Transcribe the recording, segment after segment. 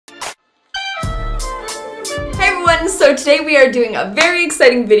everyone! So today we are doing a very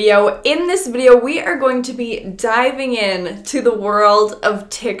exciting video. In this video, we are going to be diving in to the world of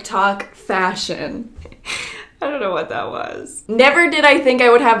TikTok fashion. I don't know what that was. Never did I think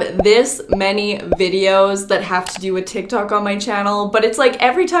I would have this many videos that have to do with TikTok on my channel, but it's like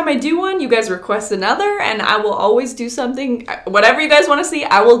every time I do one, you guys request another, and I will always do something. Whatever you guys want to see,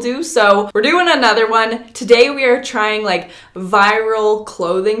 I will do. So we're doing another one. Today we are trying like viral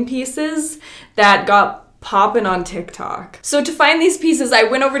clothing pieces that got popping on TikTok. So to find these pieces, I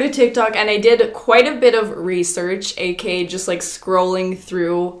went over to TikTok and I did quite a bit of research, aka just like scrolling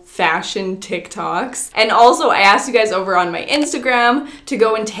through fashion TikToks. And also I asked you guys over on my Instagram to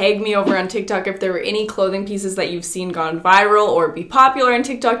go and tag me over on TikTok if there were any clothing pieces that you've seen gone viral or be popular on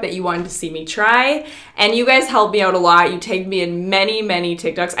TikTok that you wanted to see me try. And you guys helped me out a lot. You tagged me in many, many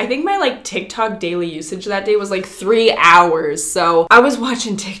TikToks. I think my like TikTok daily usage that day was like 3 hours. So I was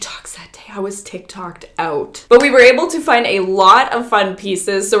watching TikToks that day. I was TikToked out. But we were able to find a lot of fun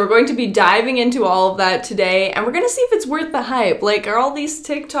pieces, so we're going to be diving into all of that today, and we're gonna see if it's worth the hype. Like, are all these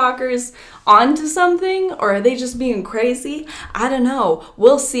TikTokers onto something, or are they just being crazy? I don't know.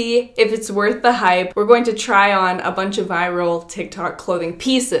 We'll see if it's worth the hype. We're going to try on a bunch of viral TikTok clothing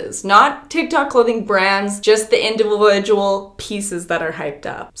pieces, not TikTok clothing brands, just the individual pieces that are hyped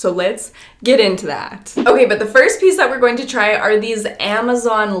up. So let's get into that. Okay, but the first piece that we're going to try are these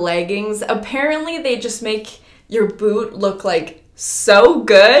Amazon leggings. Apparently they just make your boot look like so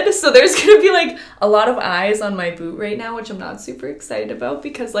good. So there's gonna be like a lot of eyes on my boot right now, which I'm not super excited about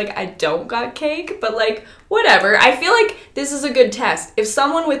because like I don't got cake, but like whatever. I feel like this is a good test. If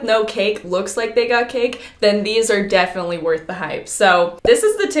someone with no cake looks like they got cake, then these are definitely worth the hype. So this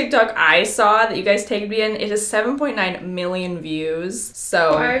is the TikTok I saw that you guys tagged me in. It has 7.9 million views.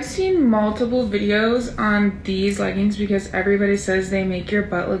 So I've seen multiple videos on these leggings because everybody says they make your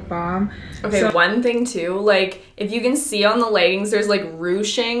butt look bomb. Okay, so one thing too, like if you can see on the leggings, there's like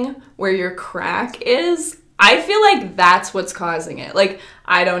ruching where your crack is. I feel like that's what's causing it. Like,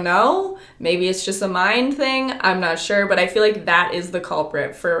 I don't know, maybe it's just a mind thing, I'm not sure, but I feel like that is the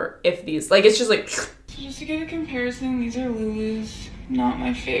culprit for if these, like it's just like. So just to get a comparison, these are Lulu's, not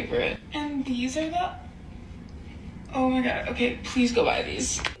my favorite. And these are the, oh my god, okay, please go buy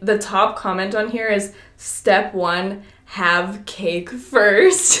these. The top comment on here is, step one, have cake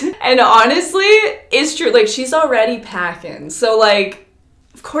first. And honestly, it's true, like she's already packing, so like,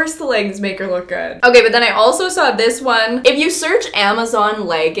 of course the leggings make her look good. Okay, but then I also saw this one. If you search Amazon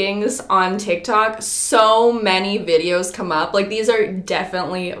leggings on TikTok, so many videos come up. Like these are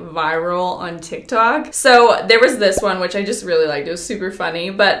definitely viral on TikTok. So there was this one, which I just really liked. It was super funny,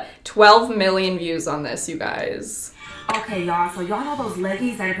 but 12 million views on this, you guys. Okay, y'all, so y'all know those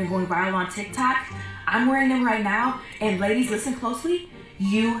leggings that have been going viral on TikTok? I'm wearing them right now, and ladies, listen closely.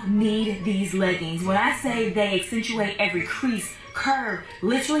 You need these leggings. When I say they accentuate every crease, curve,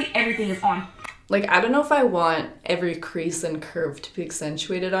 literally everything is on. Like, I don't know if I want every crease and curve to be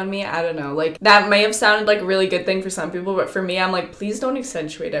accentuated on me. I don't know. Like, that may have sounded like a really good thing for some people, but for me, I'm like, please don't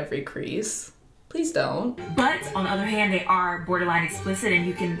accentuate every crease. Please don't. But on the other hand, they are borderline explicit and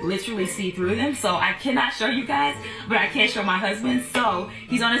you can literally see through them. So I cannot show you guys, but I can show my husband. So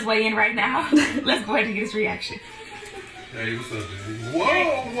he's on his way in right now. Let's go ahead and get his reaction. Hey, what's up, baby?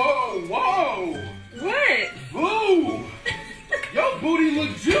 Whoa, whoa, whoa! What? Boo! Your booty look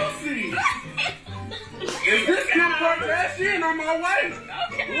juicy! Is this Kim Kardashian on my way?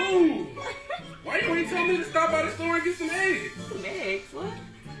 Okay. Ooh! Why you ain't tell me to stop by the store and get some eggs? Some eggs? What?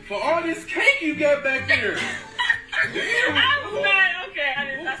 For all this cake you got back there. Damn! I was not okay. I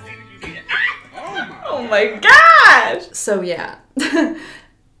did not see what you did. Oh my gosh! So yeah.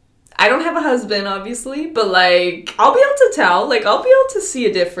 I don't have a husband, obviously, but like, I'll be able to tell, like, I'll be able to see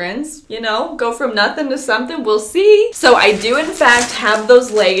a difference, you know, go from nothing to something, we'll see. So I do, in fact, have those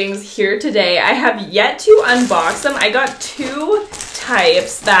leggings here today. I have yet to unbox them. I got two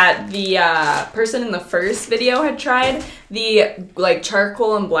types that the person in the first video had tried, the like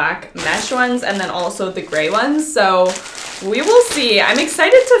charcoal and black mesh ones, and then also the gray ones. So we will see. I'm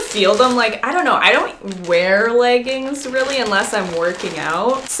excited to feel them. Like, I don't know, I don't wear leggings really unless I'm working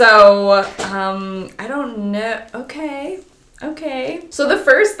out. So, I don't know. Okay. So the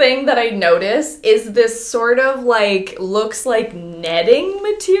first thing that I notice is this sort of like, looks like netting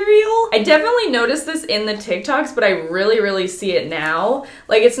material. I definitely noticed this in the TikToks, but I really see it now.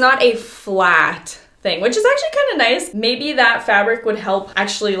 Like, it's not a flat thing, which is actually kind of nice. Maybe that fabric would help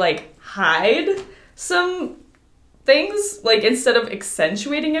actually like hide some things, like instead of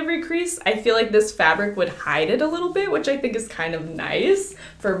accentuating every crease, I feel like this fabric would hide it a little bit, which I think is kind of nice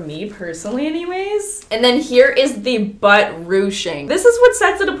for me personally anyways. And then here is the butt ruching. This is what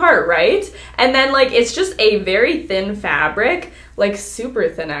sets it apart, right? And then like it's just a very thin fabric, like super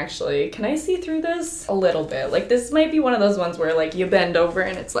thin actually. Can I see through this? A little bit. Like this might be one of those ones where like you bend over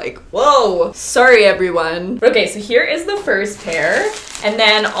and it's like, whoa, sorry everyone. Okay, so here is the first pair. And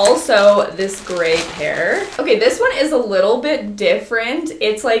then also this gray pair. Okay, this one is a little bit different.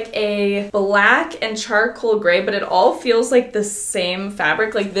 It's like a black and charcoal gray, but it all feels like the same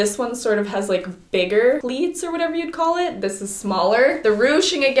fabric. Like this one sort of has like bigger pleats or whatever you'd call it. This is smaller. The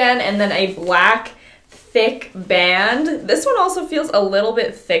ruching again, and then a black thick band. This one also feels a little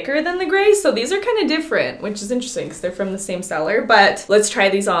bit thicker than the gray, so these are kind of different, which is interesting because they're from the same seller. But let's try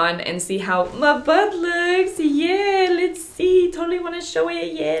these on and see how my butt looks. Yeah, let's see. Totally want to show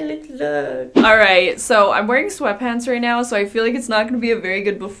it. Yeah, let's look. All right, so I'm wearing sweatpants right now, so I feel like it's not going to be a very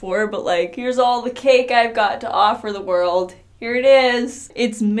good before, but like here's all the cake I've got to offer the world. Here it is.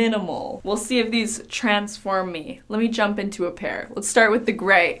 It's minimal. We'll see if these transform me. Let me jump into a pair. Let's start with the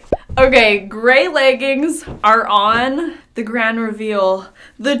gray. Okay, gray leggings are on. The grand reveal.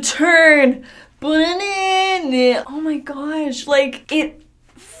 The turn. Oh my gosh. Like, it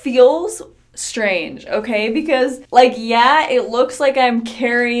feels strange, okay? Because, like, yeah, it looks like I'm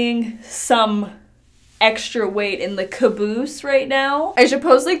carrying some extra weight in the caboose right now. I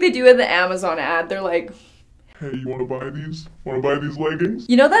suppose like they do in the Amazon ad. They're like, hey, you wanna buy these? Wanna buy these leggings?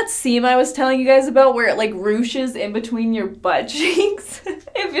 you know that seam I was telling you guys about where it like ruches in between your butt cheeks?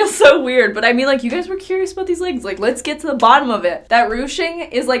 It feels so weird, but I mean like you guys were curious about these leggings. Like let's get to the bottom of it. That ruching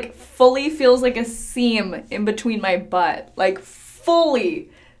is like fully feels like a seam in between my butt. Like fully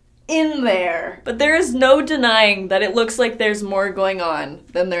in there. But there is no denying that it looks like there's more going on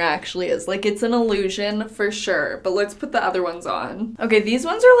than there actually is. Like it's an illusion for sure. But let's put the other ones on. Okay, these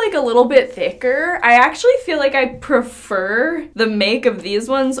ones are like a little bit thicker. I actually feel like I prefer the make of these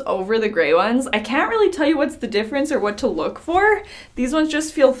ones over the gray ones. I can't really tell you what's the difference or what to look for. These ones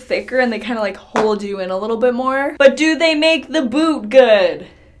just feel thicker and they kind of like hold you in a little bit more. But do they make the boot good?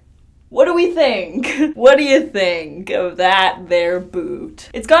 What do we think? What do you think of that there boot?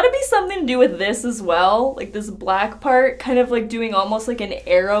 It's gotta be something to do with this as well. Like this black part kind of like doing almost like an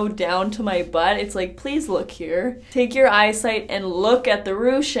arrow down to my butt. It's like, please look here. Take your eyesight and look at the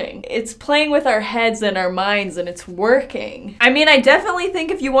ruching. It's playing with our heads and our minds and it's working. I mean, I definitely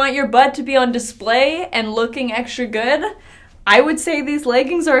think if you want your butt to be on display and looking extra good, I would say these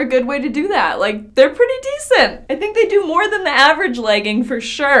leggings are a good way to do that. Like, they're pretty decent. I think they do more than the average legging for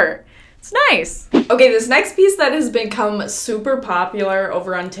sure. It's nice. Okay, this next piece that has become super popular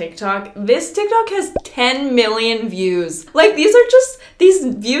over on TikTok, this TikTok has 10 million views. Like these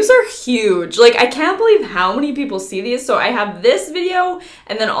views are huge. Like I can't believe how many people see these. So I have this video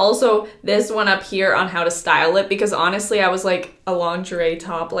and then also this one up here on how to style it because honestly I was like a lingerie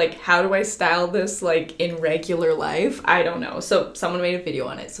top, like how do I style this like in regular life? I don't know. So someone made a video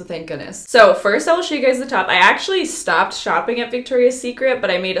on it, so thank goodness. So first I will show you guys the top. I actually stopped shopping at Victoria's Secret,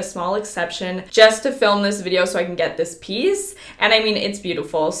 but I made a small exception just to film this video so I can get this piece. And I mean, it's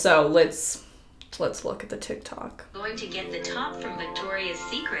beautiful. So let's look at the TikTok. Going to get the top from Victoria's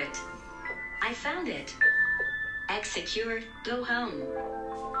Secret. I found it. X secured. Go home.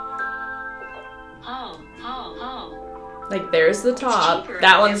 Haul. Like there's the top.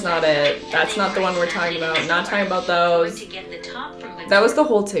 That one's not it. That's not the one we're talking about. Not talking about those. That was the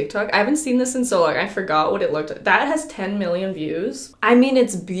whole TikTok. I haven't seen this in so long. I forgot what it looked like. That has 10 million views. I mean,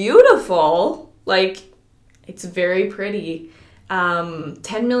 it's beautiful. Like, it's very pretty. 10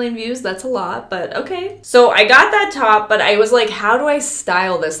 million views, that's a lot, but okay. So I got that top, but I was like, how do I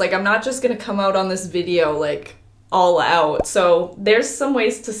style this? Like, I'm not just gonna come out on this video like all out. So there's some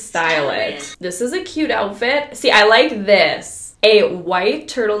ways to style it. This is a cute outfit. See, I like this. A white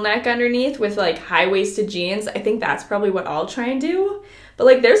turtleneck underneath with like high-waisted jeans. I think that's probably what I'll try and do. But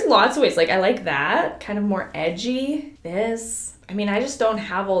like there's lots of ways. Like I like that, kind of more edgy. This. I mean, I just don't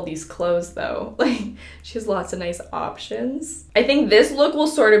have all these clothes though. Like she has lots of nice options. I think this look will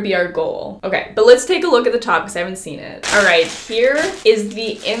sort of be our goal. Okay, but let's take a look at the top because I haven't seen it. All right, here is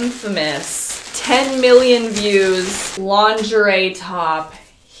the infamous 10 million views lingerie top.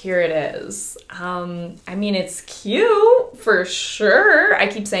 Here it is. I mean, it's cute for sure. I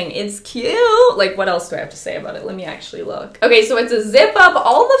keep saying it's cute. Like, what else do I have to say about it? Let me actually look. Okay, so it's a zip up.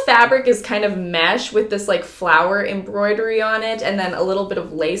 All the fabric is kind of mesh with this like flower embroidery on it and then a little bit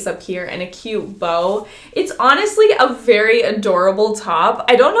of lace up here and a cute bow. It's honestly a very adorable top.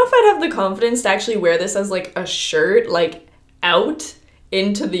 I don't know if I'd have the confidence to actually wear this as like a shirt, like out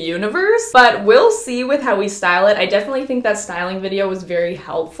into the universe, but we'll see with how we style it. I definitely think that styling video was very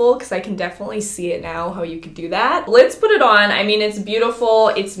helpful because I can definitely see it now how you could do that. Let's put it on. I mean, it's beautiful,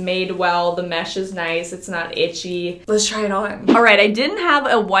 it's made well, the mesh is nice, it's not itchy. Let's try it on. All right, I didn't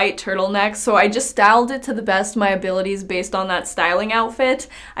have a white turtleneck, so I just styled it to the best of my abilities based on that styling outfit.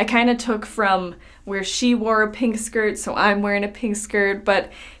 I kind of took from where she wore a pink skirt, so I'm wearing a pink skirt,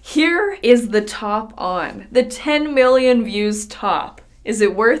 but here is the top on. The 10 million views top. Is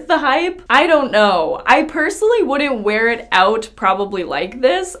it worth the hype? I don't know. I personally wouldn't wear it out probably like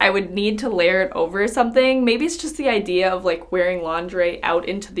this. I would need to layer it over something. Maybe it's just the idea of like wearing lingerie out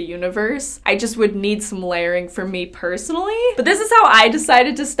into the universe. I just would need some layering for me personally. But this is how I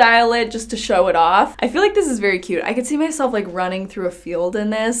decided to style it, just to show it off. I feel like this is very cute. I could see myself like running through a field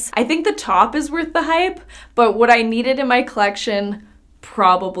in this. I think the top is worth the hype, but what I needed in my collection,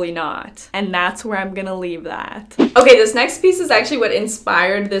 probably not. And that's where I'm gonna leave that. Okay, this next piece is actually what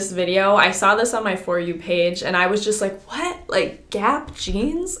inspired this video. I saw this on my For You page and I was just like, what? Like Gap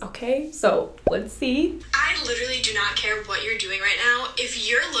jeans? Okay, so let's see. I literally do not care what you're doing right now. If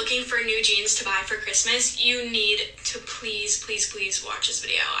you're looking for new jeans to buy for Christmas, you need to please, please, please watch this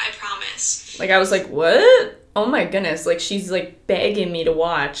video. I promise. Like I was like, what? Oh my goodness, like she's like begging me to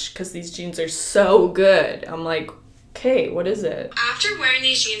watch because these jeans are so good. I'm like, okay, what is it? After wearing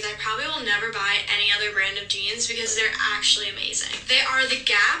these jeans, I probably will never buy any other brand of jeans because they're actually amazing. They are the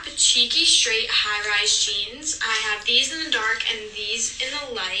Gap Cheeky Straight High-Rise Jeans. I have these in the dark and these in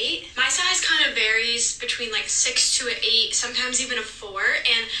the light. My size kind of varies between like 6 to an 8, sometimes even a 4,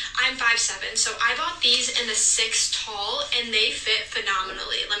 and I'm 5'7", so I bought these in the 6 tall and they fit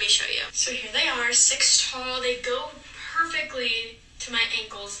phenomenally. Let me show you. So here they are, 6 tall. They go perfectly to my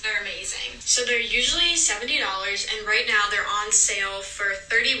ankles. They're amazing. So they're usually $70 and right now they're on sale for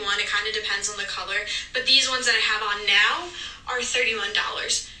 $31. It kind of depends on the color, but these ones that I have on now are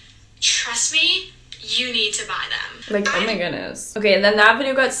 $31. Trust me, you need to buy them. Like, oh my goodness. Okay, and then that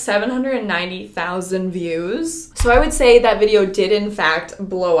video got 790,000 views. So I would say that video did in fact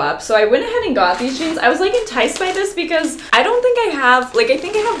blow up. So I went ahead and got these jeans. I was like enticed by this because I don't think I have, like I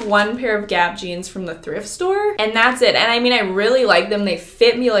think I have one pair of Gap jeans from the thrift store and that's it. And I mean, I really like them. They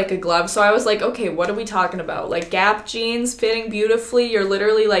fit me like a glove. So I was like, okay, what are we talking about? Like Gap jeans fitting beautifully. You're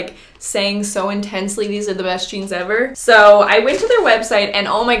literally like saying so intensely these are the best jeans ever. So I went to their website and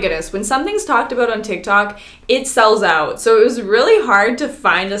oh my goodness, when something's talked about on TikTok, it sells out. So it was really hard to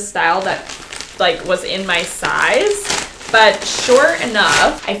find a style that like was in my size. But sure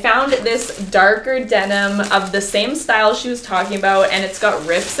enough, I found this darker denim of the same style she was talking about and it's got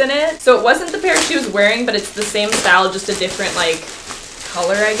rips in it. So it wasn't the pair she was wearing, but it's the same style, just a different like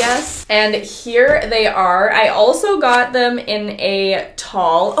color, I guess. And here they are. I also got them in a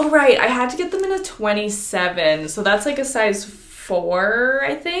tall. Oh right, I had to get them in a 27. So that's like a size 4,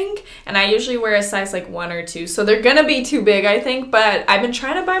 I think. And I usually wear a size like 1 or 2. So they're gonna be too big, I think. But I've been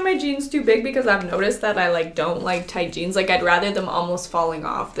trying to buy my jeans too big because I've noticed that I like don't like tight jeans. Like I'd rather them almost falling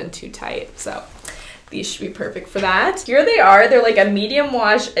off than too tight. So these should be perfect for that. Here they are. They're like a medium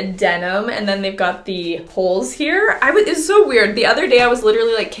wash denim and then they've got the holes here. It's so weird. The other day I was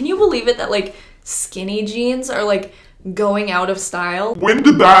literally like, can you believe it that like skinny jeans are like going out of style? When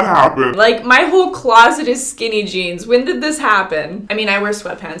did that happen? Like my whole closet is skinny jeans. When did this happen? I mean, I wear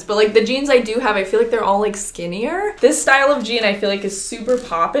sweatpants, but like the jeans I do have, I feel like they're all like skinnier. This style of jean I feel like is super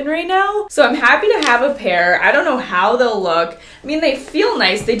poppin' right now. So I'm happy to have a pair. I don't know how they'll look. I mean, they feel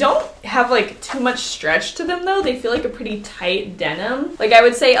nice. They don't have like too much stretch to them though. They feel like a pretty tight denim. Like I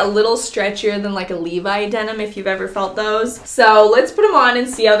would say a little stretchier than like a Levi denim if you've ever felt those. So let's put them on and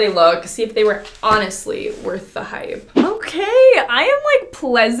see how they look. See if they were honestly worth the hype. Okay, I am like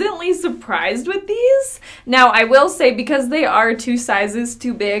pleasantly surprised with these. Now I will say because they are 2 sizes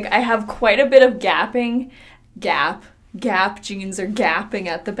too big, I have quite a bit of gapping. Gap jeans are gapping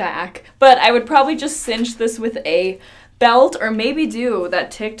at the back. But I would probably just cinch this with a belt or maybe do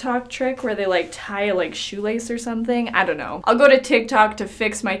that TikTok trick where they like tie a like shoelace or something. I don't know. I'll go to TikTok to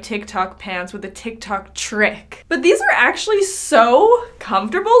fix my TikTok pants with a TikTok trick. But these are actually so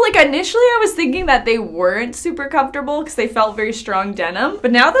comfortable. Like initially I was thinking that they weren't super comfortable because they felt very strong denim.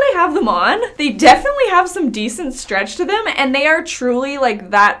 But now that I have them on, they definitely have some decent stretch to them and they are truly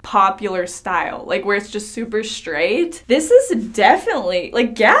like that popular style. Like where it's just super straight. This is definitely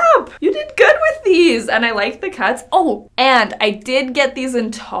like Gap. You did good with these and I like the cuts. Oh, and I did get these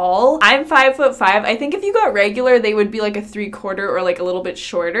in tall. I'm 5'5". I think if you got regular, they would be like a 3/4 or like a little bit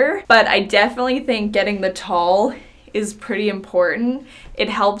shorter. But I definitely think getting the tall is pretty important. It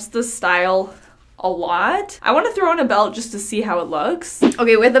helps the style a lot. I want to throw on a belt just to see how it looks.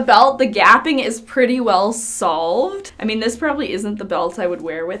 Okay, with the belt, the gapping is pretty well solved. I mean, this probably isn't the belt I would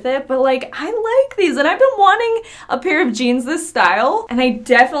wear with it, but like, I like these and I've been wanting a pair of jeans this style, and I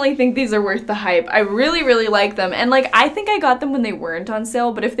definitely think these are worth the hype. I really, really like them, and like, I think I got them when they weren't on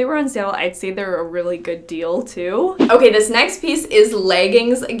sale, but if they were on sale, I'd say they're a really good deal too. Okay, this next piece is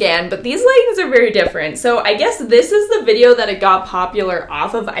leggings again, but these leggings are very different. So I guess this is the video that it got popular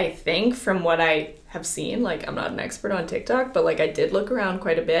off of, I think, from what I have seen. Like, I'm not an expert on TikTok, but like, I did look around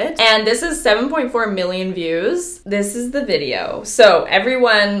quite a bit. And this is 7.4 million views. This is the video. So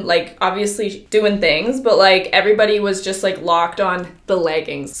everyone, like, obviously doing things, but like, everybody was just like locked on the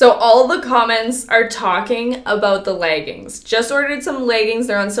leggings. So all the comments are talking about the leggings. Just ordered some leggings.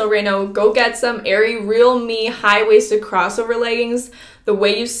 They're on sale right now. Go get some. Aerie Real Me high-waisted crossover leggings. The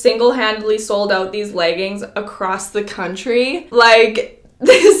way you single-handedly sold out these leggings across the country. Like,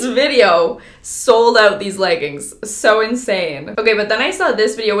 this video sold out these leggings. So insane. Okay, but then I saw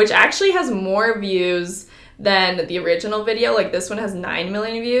this video, which actually has more views than the original video. Like, this one has 9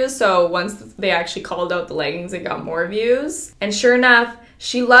 million views. So once they actually called out the leggings, it got more views. And sure enough,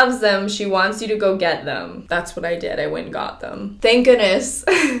 she loves them. She wants you to go get them. That's what I did. I went and got them. Thank goodness.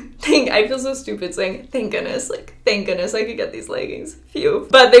 I feel so stupid saying thank goodness. Like, thank goodness I could get these leggings. Phew.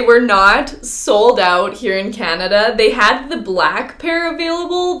 But they were not sold out here in Canada. They had the black pair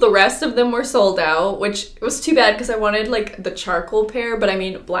available. The rest of them were sold out, which was too bad because I wanted like the charcoal pair, but I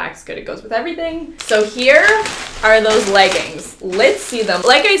mean, black's good. It goes with everything. So here are those leggings. Let's see them.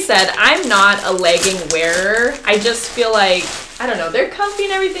 Like I said, I'm not a legging wearer. I just feel like, I don't know, they're comfy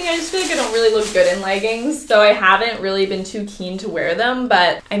and everything. I just feel like I don't really look good in leggings. So I haven't really been too keen to wear them.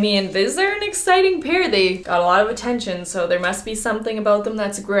 But I mean, these are an exciting pair. They got a lot of attention, so there must be something about them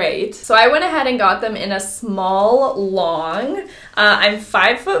that's great. So I went ahead and got them in a small long. I'm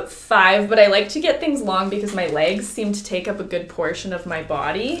 5'5", but I like to get things long because my legs seem to take up a good portion of my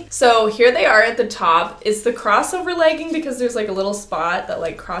body. So here they are at the top. It's the crossover legging because there's like a little spot that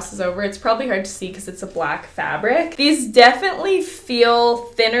like crosses over. It's probably hard to see because it's a black fabric. These definitely feel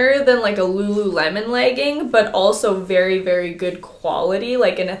thinner than like a Lululemon legging, but also very, very good quality,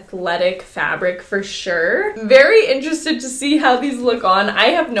 like an athletic fabric for sure. Very interested to see how these look on. I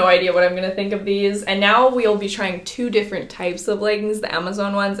have no idea what I'm gonna think of these. And now we'll be trying 2 different types of leggings, the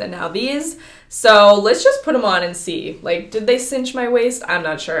Amazon ones and now these. So let's just put them on and see. Like, did they cinch my waist? I'm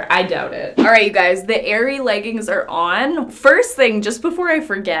not sure. I doubt it. All right, you guys, the Aerie leggings are on. First thing, just before I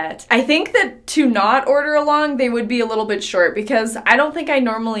forget, I think that to not order a long, they would be a little bit short because I don't think I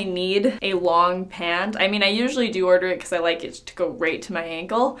normally need a long pant. I mean, I usually do order it because I like it to go right to my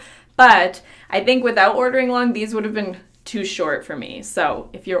ankle, but I think without ordering long, these would have been too short for me. So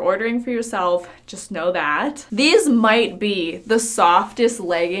if you're ordering for yourself, just know that. These might be the softest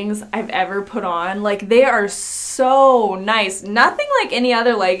leggings I've ever put on. Like, they are so nice. Nothing like any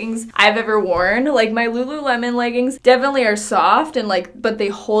other leggings I've ever worn. Like, my Lululemon leggings definitely are soft and like, but they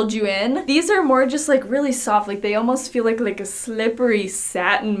hold you in. These are more just like really soft. Like, they almost feel like a slippery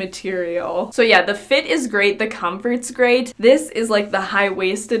satin material. So yeah, the fit is great. The comfort's great. This is like the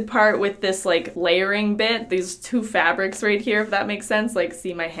high-waisted part with this like layering bit. These 2 fabrics right here, if that makes sense. Like,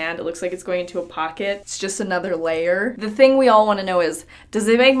 see my hand, it looks like it's going into a pocket. It's just another layer. The thing we all want to know is, does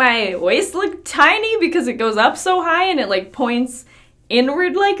it make my waist look tiny because it goes up so high and it like points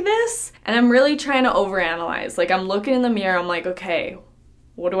inward like this? And I'm really trying to overanalyze. Like, I'm looking in the mirror, I'm like, okay,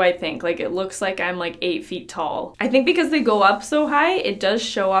 what do I think? Like, it looks like I'm like 8 feet tall. I think because they go up so high, it does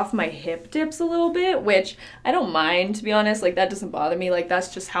show off my hip dips a little bit, which I don't mind, to be honest. Like, that doesn't bother me. Like,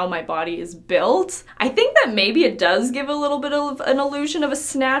 that's just how my body is built. I think that maybe it does give a little bit of an illusion of a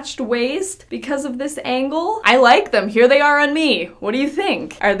snatched waist because of this angle. I like them. Here they are on me. What do you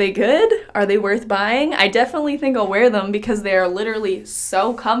think? Are they good? Are they worth buying? I definitely think I'll wear them because they are literally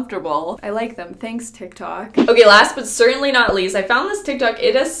so comfortable. I like them. Thanks, TikTok. Okay, last but certainly not least, I found this TikTok.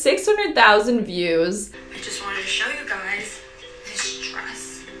 It has 600,000 views. I just wanted to show you guys this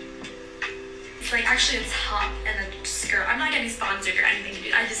dress. It's like, actually a top and a skirt. I'm not getting sponsored or anything,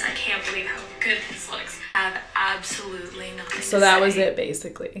 dude. I can't believe how good this looks. I have absolutely nothing So that was it,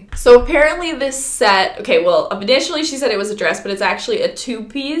 basically. So apparently this set, okay, well, initially she said it was a dress, but it's actually a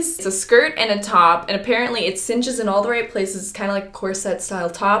 2-piece. It's a skirt and a top, and apparently it cinches in all the right places. It's kind of like a corset style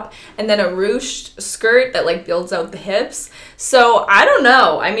top, and then a ruched skirt that like builds out the hips. So I don't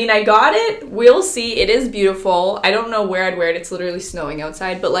know. I mean, I got it. We'll see. It is beautiful. I don't know where I'd wear it. It's literally snowing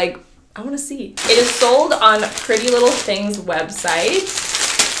outside, but like, I want to see. It is sold on Pretty Little Things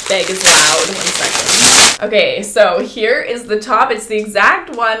website. bag is loud. 1 second. Okay, so here is the top. It's the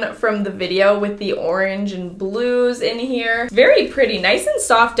exact one from the video with the orange and blues in here. Very pretty, nice and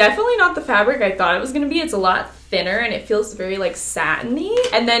soft. Definitely not the fabric I thought it was gonna be. It's a lot thinner and it feels very like satiny.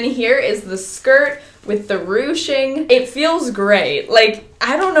 And then here is the skirt with the ruching. It feels great. Like,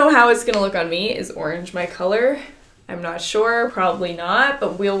 I don't know how it's gonna look on me. Is orange my color? I'm not sure, probably not,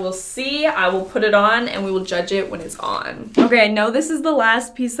 but we'll see. I will put it on and we will judge it when it's on. Okay, I know this is the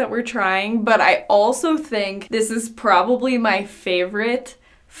last piece that we're trying, but I also think this is probably my favorite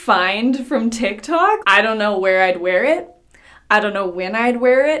find from TikTok. I don't know where I'd wear it. I don't know when I'd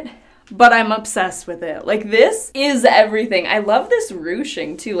wear it, but I'm obsessed with it. Like, this is everything. I love this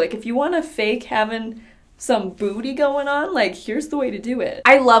ruching too. Like, if you want to fake having some booty going on, like, here's the way to do it.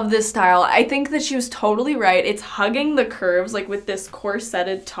 I love this style. I think that she was totally right. It's hugging the curves, like with this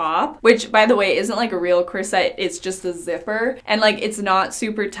corseted top, which by the way isn't like a real corset, it's just a zipper, and like it's not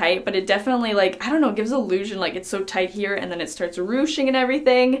super tight, but it definitely, like, I don't know, gives illusion like it's so tight here and then it starts ruching and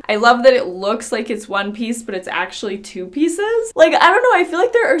everything. I love that it looks like it's one piece but it's actually 2 pieces. Like, I don't know, I feel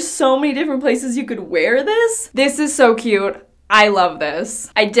like there are so many different places you could wear this. This is so cute. I love this.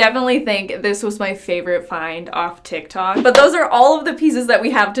 I definitely think this was my favorite find off TikTok. But those are all of the pieces that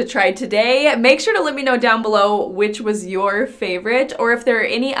we have to try today. Make sure to let me know down below which was your favorite, or if there are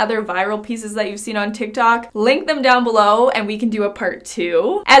any other viral pieces that you've seen on TikTok, link them down below and we can do a part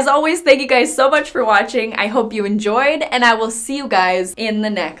 2. As always, thank you guys so much for watching. I hope you enjoyed and I will see you guys in the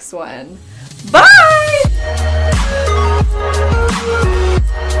next one. Bye!